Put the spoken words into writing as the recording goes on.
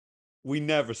We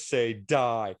never say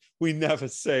die. We never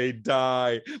say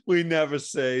die. We never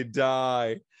say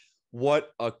die.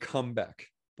 What a comeback.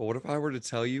 But what if I were to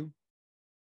tell you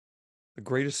the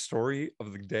greatest story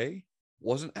of the day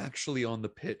wasn't actually on the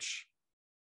pitch?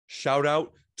 Shout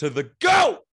out to the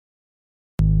GOAT!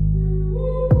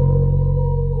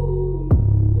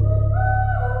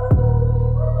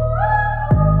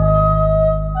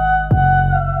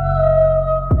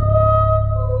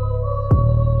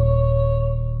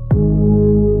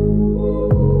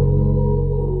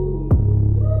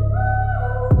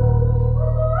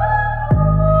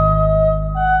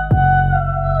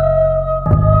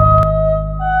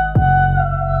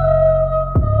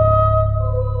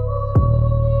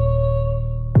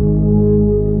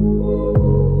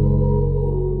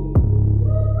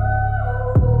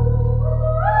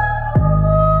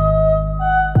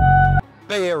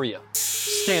 Bay Area,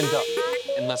 stand up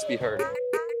and let's be heard.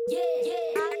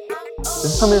 This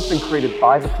is something that's been created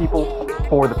by the people,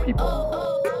 for the people.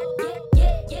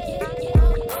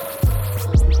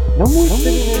 No more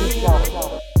sitting in the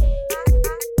shadow.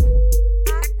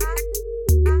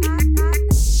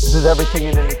 This is everything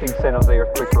and anything San Jose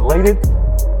earthquake related.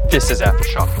 This is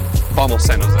Aftershock. Vamos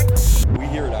San Jose. We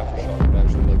here at Aftershock would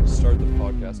actually like to start the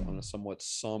podcast on a somewhat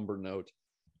somber note,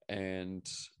 and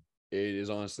it is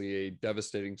honestly a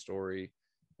devastating story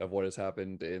of what has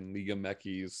happened in Liga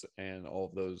MX and all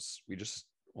of those. We just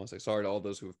want to say sorry to all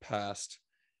those who have passed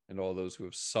and all those who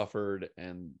have suffered,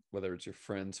 and whether it's your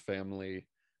friends, family,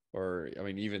 or I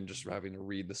mean, even just having to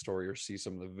read the story or see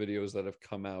some of the videos that have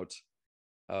come out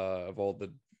of all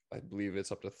the, I believe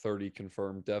it's up to 30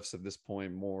 confirmed deaths at this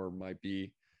point. More might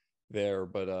be there,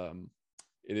 but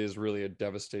it is really a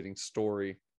devastating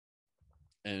story.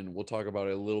 And we'll talk about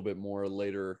it a little bit more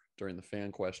later during the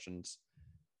fan questions,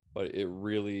 but it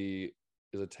really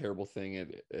is a terrible thing.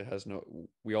 It has no,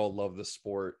 we all love the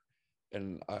sport,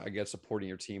 and I get supporting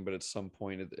your team, but at some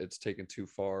point it's taken too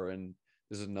far. And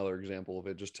this is another example of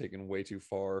it just taken way too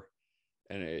far.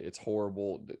 And it's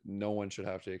horrible. No one should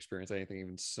have to experience anything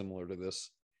even similar to this.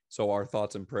 So our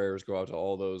thoughts and prayers go out to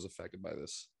all those affected by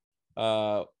this.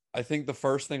 I think the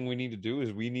first thing we need to do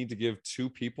is we need to give two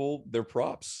people their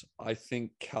props. I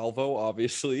think Calvo,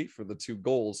 obviously, for the 2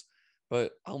 goals,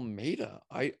 but Almeida,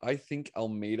 I think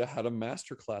Almeida had a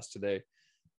masterclass today.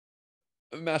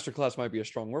 Masterclass might be a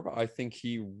strong word, but I think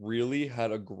he really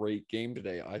had a great game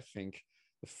today. I think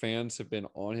the fans have been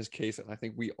on his case, and I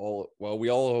think we all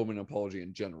owe him an apology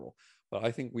in general, but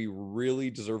I think we really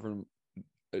deserve him.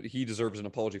 He deserves an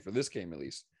apology for this game, at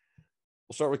least.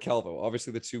 We'll start with Calvo.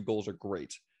 Obviously, the 2 goals are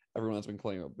great. Everyone's been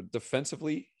claiming it, but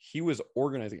defensively, he was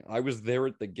organizing. I was there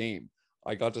at the game.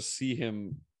 I got to see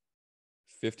him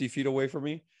 50 feet away from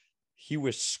me. He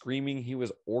was screaming. He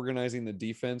was organizing the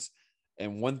defense.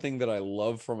 And one thing that I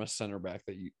love from a center back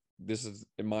this is,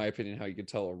 in my opinion, how you could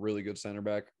tell a really good center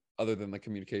back, other than the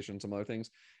communication and some other things,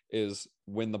 is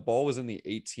when the ball was in the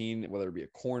 18, whether it be a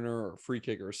corner or a free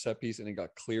kick or a set piece, and it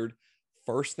got cleared,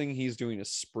 first thing he's doing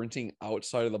is sprinting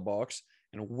outside of the box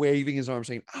and waving his arm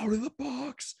saying, out of the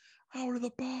box, out of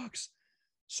the box.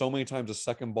 So many times a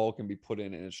second ball can be put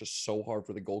in, and it's just so hard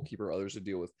for the goalkeeper or others to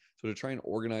deal with. So to try and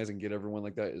organize and get everyone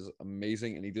like that is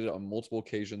amazing. And he did it on multiple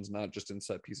occasions, not just in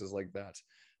set pieces like that.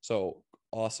 So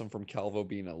awesome from Calvo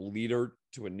being a leader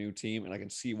to a new team. And I can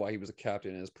see why he was a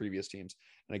captain in his previous teams.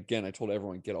 And again, I told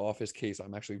everyone, get off his case.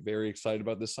 I'm actually very excited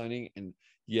about this signing. And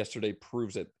yesterday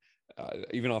proves it.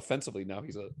 Even offensively, now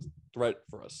he's a threat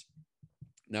for us.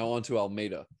 Now on to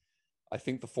Almeida. I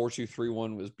think the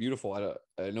 4-2-3-1 was beautiful.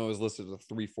 I know it was listed as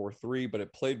a 3-4-3, but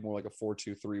it played more like a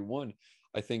 4-2-3-1.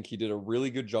 I think he did a really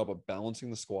good job of balancing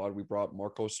the squad. We brought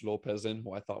Marcos Lopez in,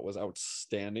 who I thought was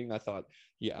outstanding. I thought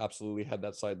he absolutely had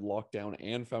that side locked down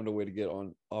and found a way to get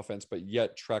on offense, but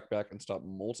yet track back and stop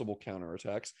multiple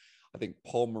counterattacks. I think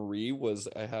Paul Marie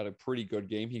had a pretty good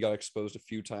game. He got exposed a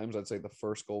few times. I'd say the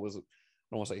first goal was, I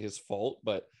don't want to say his fault,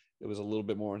 but it was a little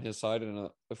bit more on his side, and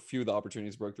a few of the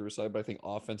opportunities broke through his side. But I think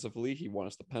offensively, he won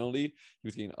us the penalty. He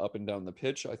was getting up and down the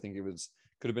pitch. I think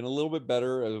could have been a little bit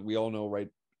better. As we all know, right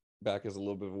back is a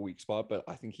little bit of a weak spot, but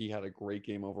I think he had a great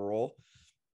game overall.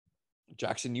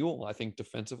 Jackson Ewell, I think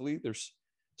defensively, there's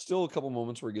still a couple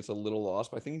moments where he gets a little lost,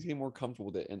 but I think he's getting more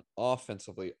comfortable with it. And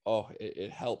offensively,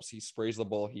 it helps. He sprays the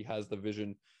ball. He has the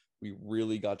vision. We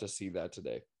really got to see that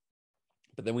today.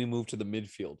 But then we move to the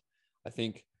midfield. I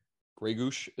think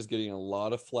Gregush is getting a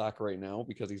lot of flack right now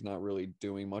because he's not really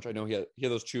doing much. I know he had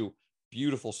those 2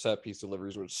 beautiful set piece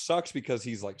deliveries, which sucks because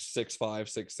he's like 6'5",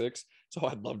 6'6". So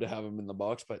I'd love to have him in the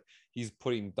box, but he's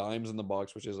putting dimes in the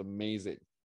box, which is amazing.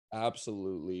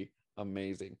 Absolutely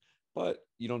amazing. But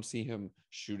you don't see him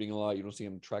shooting a lot. You don't see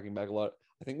him tracking back a lot.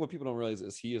 I think what people don't realize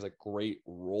is he is a great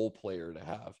role player to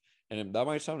have. And that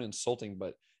might sound insulting,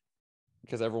 but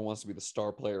because everyone wants to be the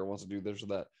star player, wants to do this or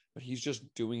that, but he's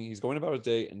going about his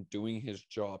day and doing his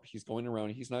job. He's going around,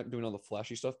 he's not doing all the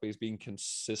flashy stuff, but he's being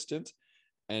consistent.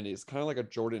 And it's kind of like a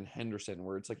Jordan Henderson,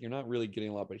 where it's like you're not really getting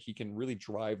a lot, but he can really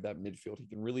drive that midfield. He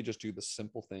can really just do the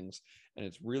simple things, and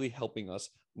it's really helping us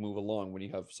move along. When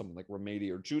you have someone like Ramadi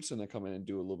or Jutson that come in and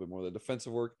do a little bit more of the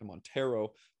defensive work, and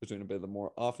Montero who's doing a bit of the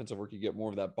more offensive work, you get more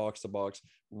of that box to box.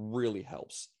 Really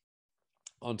helps.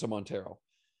 Onto Montero,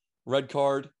 red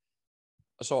card.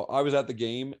 So I was at the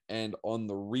game, and on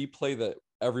the replay that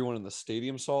everyone in the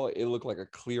stadium saw, it looked like a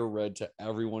clear red to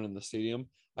everyone in the stadium.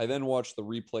 I then watched the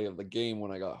replay of the game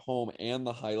when I got home and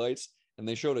the highlights, and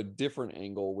they showed a different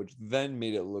angle, which then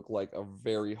made it look like a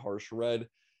very harsh red.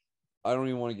 I don't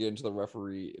even want to get into the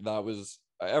referee. That was,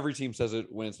 every team says it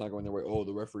when it's not going their way. Oh,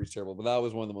 the referee's terrible. But that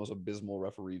was one of the most abysmal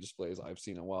referee displays I've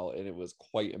seen in a while, and it was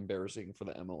quite embarrassing for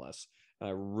the MLS. And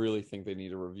I really think they need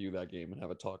to review that game and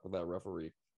have a talk with that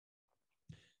referee.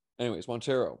 Anyways,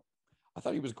 Montero, I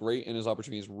thought he was great in his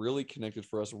opportunities, really connected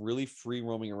for us, really free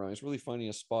roaming around. He's really finding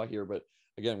a spot here, but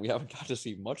again, we haven't got to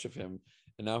see much of him,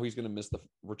 and now he's going to miss the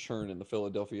return in the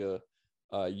Philadelphia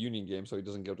Union game, so he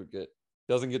doesn't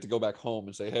get to go back home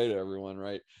and say hey to everyone,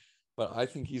 right? But I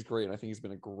think he's great, and I think he's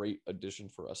been a great addition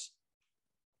for us.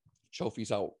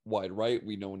 Chofi's out wide right.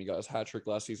 We know when he got his hat trick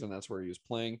last season, that's where he was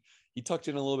playing. He tucked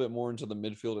in a little bit more into the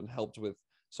midfield and helped with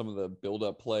some of the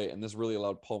build-up play, and this really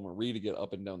allowed Paul Marie to get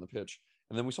up and down the pitch.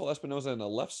 And then we saw Espinoza on the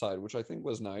left side, which I think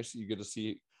was nice. You get to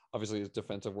see, obviously, his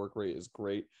defensive work rate is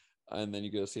great, and then you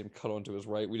get to see him cut onto his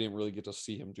right. We didn't really get to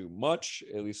see him do much,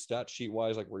 at least stat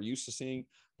sheet-wise, like we're used to seeing,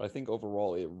 but I think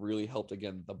overall it really helped,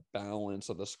 again, the balance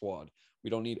of the squad. We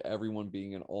don't need everyone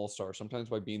being an all-star. Sometimes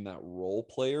by being that role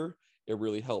player, it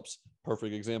really helps.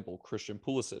 Perfect example, Christian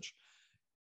Pulisic.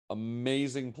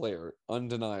 Amazing player,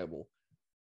 undeniable.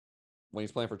 When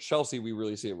he's playing for Chelsea, we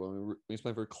really see it. When he's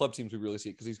playing for club teams, we really see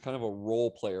it because he's kind of a role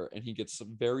player and he gets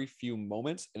very few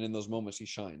moments. And in those moments, he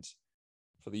shines.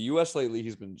 For the U.S. lately,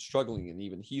 he's been struggling. And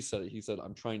even he said it. He said,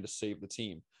 I'm trying to save the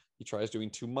team. He tries doing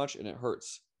too much and it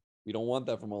hurts. We don't want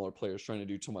that from all our players trying to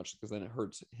do too much because then it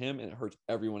hurts him and it hurts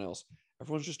everyone else.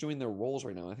 Everyone's just doing their roles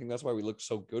right now. I think that's why we look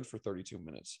so good for 32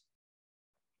 minutes.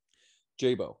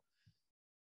 Jabo.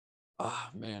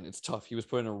 Man, it's tough. He was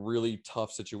put in a really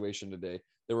tough situation today.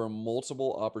 There were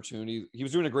multiple opportunities. He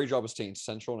was doing a great job of staying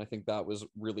central, and I think that was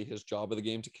really his job of the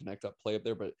game, to connect up play up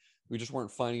there, but we just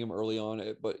weren't finding him early on.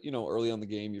 But, early on the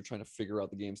game, you're trying to figure out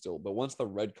the game still. But once the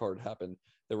red card happened,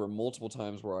 there were multiple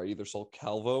times where I either saw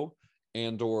Calvo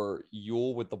and or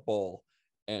Yule with the ball,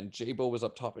 and Jabo was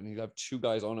up top, and he'd have two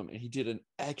guys on him, and he did an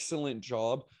excellent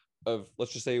job of,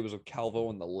 let's just say it was a Calvo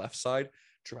on the left side,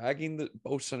 dragging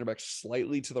both center backs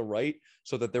slightly to the right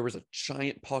so that there was a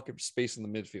giant pocket of space in the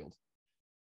midfield.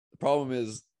 The problem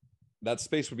is that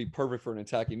space would be perfect for an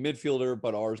attacking midfielder,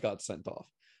 but ours got sent off.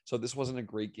 So this wasn't a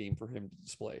great game for him to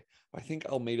display. But I think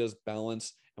Almeida's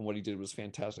balance and what he did was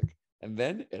fantastic. And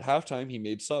then at halftime, he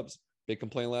made subs. Big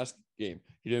complaint last game.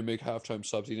 He didn't make halftime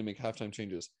subs. He didn't make halftime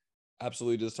changes.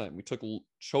 Absolutely this time. We took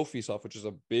Chofis off, which is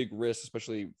a big risk,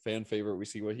 especially fan favorite. We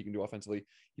see what he can do offensively.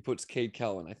 He puts Cade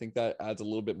Callan. I think that adds a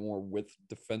little bit more width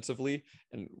defensively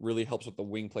and really helps with the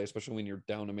wing play, especially when you're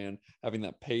down a man, having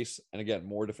that pace and, again,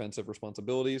 more defensive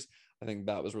responsibilities. I think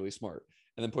that was really smart.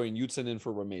 And then putting Jutson in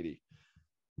for Ramadi.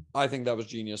 I think that was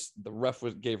genius. The ref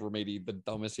gave Ramadi the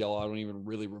dumbest yellow. I don't even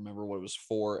really remember what it was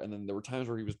for. And then there were times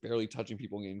where he was barely touching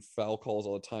people and getting foul calls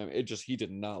all the time. He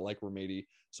did not like Ramadi.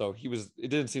 So it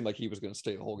didn't seem like he was going to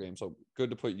stay the whole game. So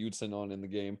good to put Jutson on in the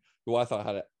game, who I thought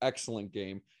had an excellent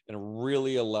game and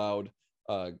really allowed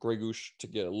Gregush to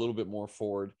get a little bit more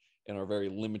forward in our very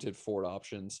limited forward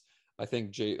options. I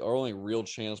think our only real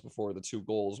chance before the two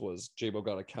goals was Jabo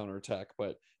got a counterattack,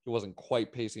 but he wasn't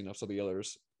quite pacing enough, so the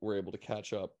others were able to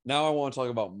catch up. Now I want to talk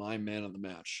about my man of the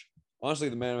match. Honestly,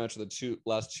 the man of the match of the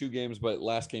last two games, but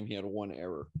last game he had one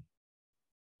error.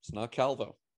 It's not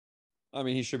Calvo. I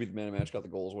mean, he should be the man of the match, got the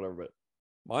goals, whatever, but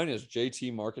mine is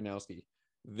JT Markanowski.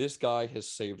 This guy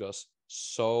has saved us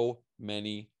so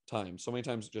many times. So many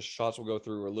times just shots will go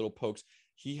through or little pokes.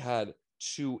 He had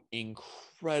two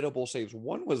incredible saves.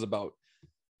 One was about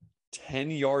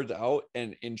 10 yards out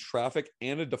and in traffic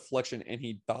and a deflection, and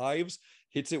he dives,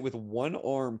 hits it with one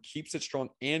arm, keeps it strong,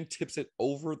 and tips it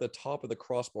over the top of the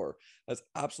crossbar. That's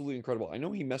absolutely incredible. I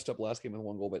know he messed up last game with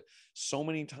one goal, but so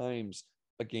many times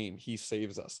a game he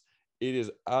saves us. It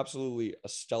is absolutely a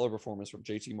stellar performance from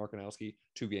JT Markanowski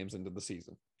 2 games into the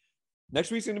season. Next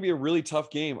week's going to be a really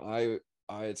tough game.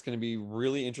 It's going to be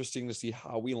really interesting to see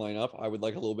how we line up. I would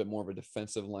like a little bit more of a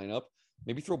defensive lineup.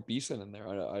 maybe throw Beeson in there.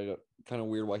 I kind of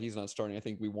weird why he's not starting. I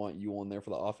think we want you on there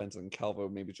for the offense, and Calvo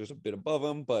maybe just a bit above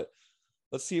him. But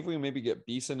let's see if we can maybe get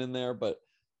Beeson in there. But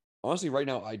honestly, right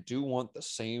now, I do want the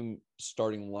same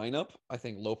starting lineup. I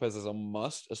think Lopez is a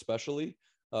must, especially.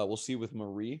 We'll see with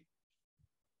Marie.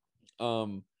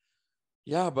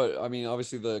 Yeah, but I mean,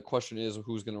 obviously, the question is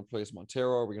who's going to replace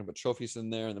Montero? Are we going to put Trophies in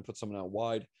there and then put someone out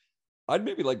wide? I'd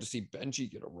maybe like to see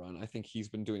Benji get a run. I think he's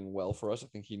been doing well for us. I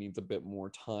think he needs a bit more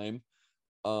time.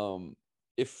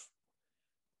 If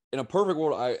in a perfect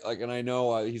world, and I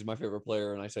know he's my favorite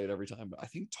player, and I say it every time, but I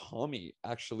think Tommy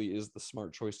actually is the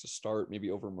smart choice to start, maybe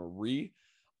over Marie.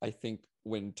 I think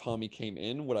when Tommy came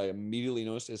in, what I immediately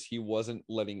noticed is he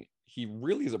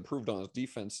really has improved on his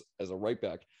defense as a right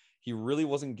back. He really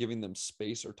wasn't giving them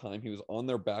space or time. He was on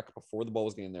their back before the ball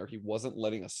was getting there. He wasn't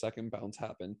letting a second bounce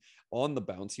happen. On the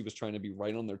bounce, he was trying to be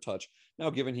right on their touch. Now,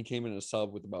 given he came in a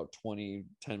sub with about 10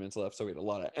 minutes left, so he had a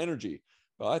lot of energy.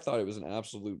 But I thought it was an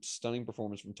absolute stunning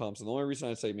performance from Thompson. The only reason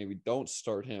I say maybe don't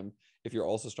start him if you're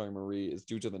also starting Marie is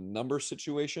due to the number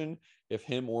situation. If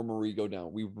him or Marie go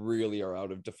down, we really are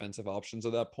out of defensive options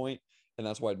at that point. And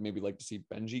that's why I'd maybe like to see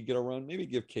Benji get a run, maybe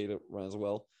give Kate a run as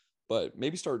well. But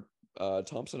maybe start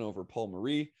Thompson over Paul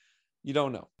Marie. You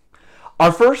don't know.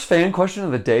 Our first fan question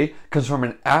of the day comes from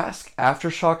an Ask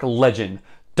Aftershock legend,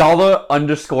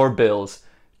 $_Bills.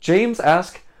 James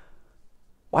asks,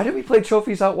 why did we play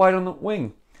Trophies out wide on the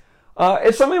wing?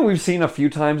 It's something we've seen a few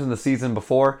times in the season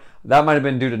before. That might have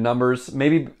been due to numbers.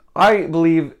 Maybe, I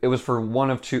believe it was for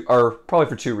one of two, or probably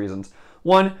for two reasons.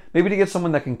 One, maybe to get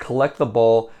someone that can collect the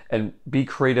ball and be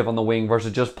creative on the wing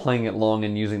versus just playing it long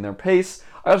and using their pace.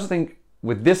 I also think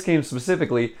with this game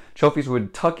specifically, Trophies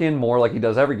would tuck in more like he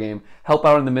does every game, help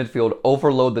out in the midfield,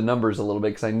 overload the numbers a little bit,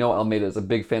 because I know Almeida is a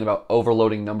big fan about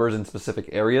overloading numbers in specific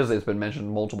areas. It's been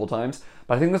mentioned multiple times.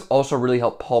 But I think this also really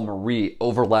helped Paul Marie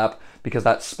overlap because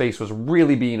that space was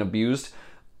really being abused.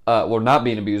 Not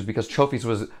being abused because Trophies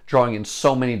was drawing in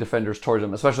so many defenders towards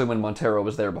him, especially when Montero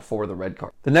was there before the red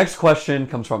card. The next question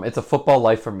comes from It's a Football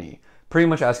Life for Me, pretty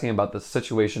much asking about the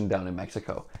situation down in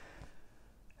Mexico.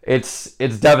 It's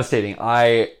devastating.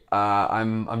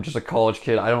 I'm just a college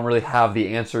kid. I don't really have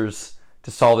the answers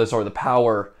to solve this or the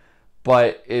power,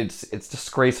 but it's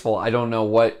disgraceful. I don't know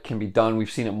what can be done.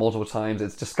 We've seen it multiple times.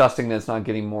 It's disgusting that it's not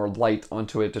getting more light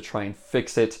onto it to try and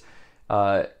fix it.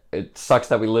 It sucks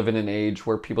that we live in an age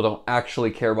where people don't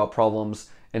actually care about problems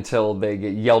until they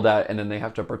get yelled at, and then they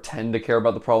have to pretend to care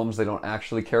about the problems. They don't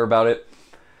actually care about it.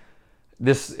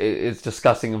 This is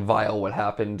disgusting and vile what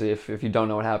happened. If you don't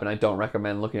know what happened, I don't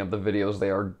recommend looking up the videos.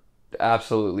 They are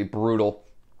absolutely brutal.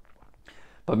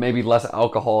 But maybe less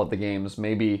alcohol at the games,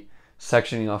 maybe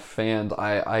sectioning off fans.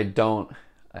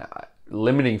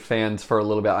 Limiting fans for a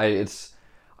little bit.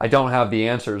 I don't have the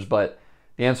answers, but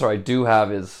the answer I do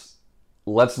have is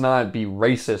let's not be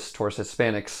racist towards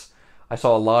Hispanics. I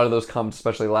saw a lot of those comments,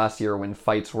 especially last year when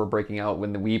fights were breaking out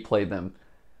when we played them.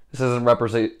 This isn't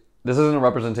a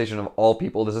representation of all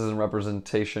people. This isn't a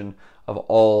representation of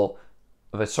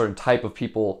a certain type of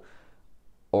people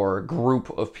or group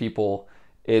of people.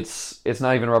 It's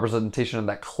not even a representation of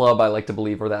that club, I like to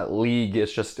believe, or that league.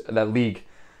 It's just that Liga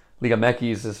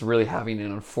Mekis is really having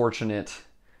an unfortunate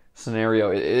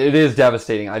scenario. It is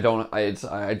devastating. I don't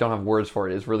have words for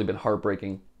it. It's really been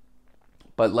heartbreaking.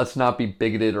 But let's not be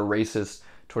bigoted or racist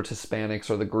towards Hispanics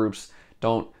or the groups.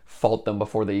 Don't fault them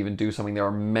before they even do something. There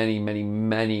are many, many,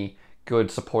 many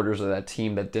good supporters of that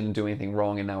team that didn't do anything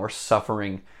wrong and now are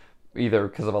suffering either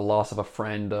because of a loss of a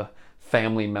friend, a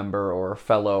family member, or a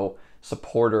fellow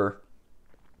supporter,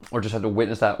 or just had to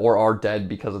witness that, or are dead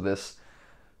because of this.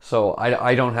 So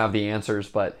I don't have the answers,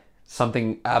 but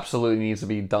something absolutely needs to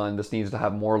be done. This needs to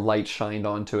have more light shined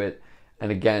onto it.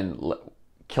 And again,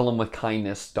 kill them with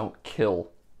kindness, don't kill.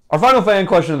 Our final fan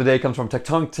question of the day comes from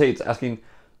Tectonic Tates asking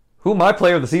who my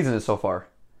player of the season is so far.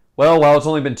 Well, while it's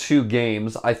only been 2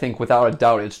 games, I think without a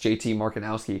doubt it's JT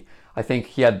Markanowski. I think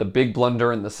he had the big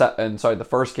blunder in the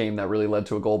first game that really led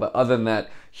to a goal, but other than that,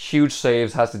 huge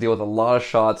saves, has to deal with a lot of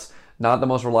shots, not the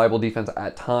most reliable defense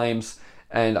at times,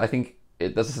 and I think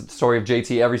this is the story of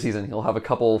JT every season. He'll have a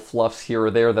couple fluffs here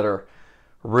or there that are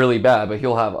really bad, but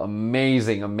he'll have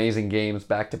amazing, amazing games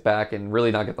back to back and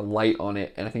really not get the light on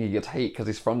it. And I think he gets hate because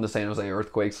he's from the San Jose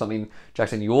Earthquakes, something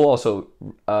Jackson Ewell also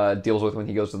deals with when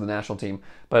he goes to the national team.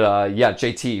 But yeah,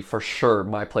 JT for sure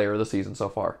my player of the season so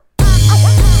far.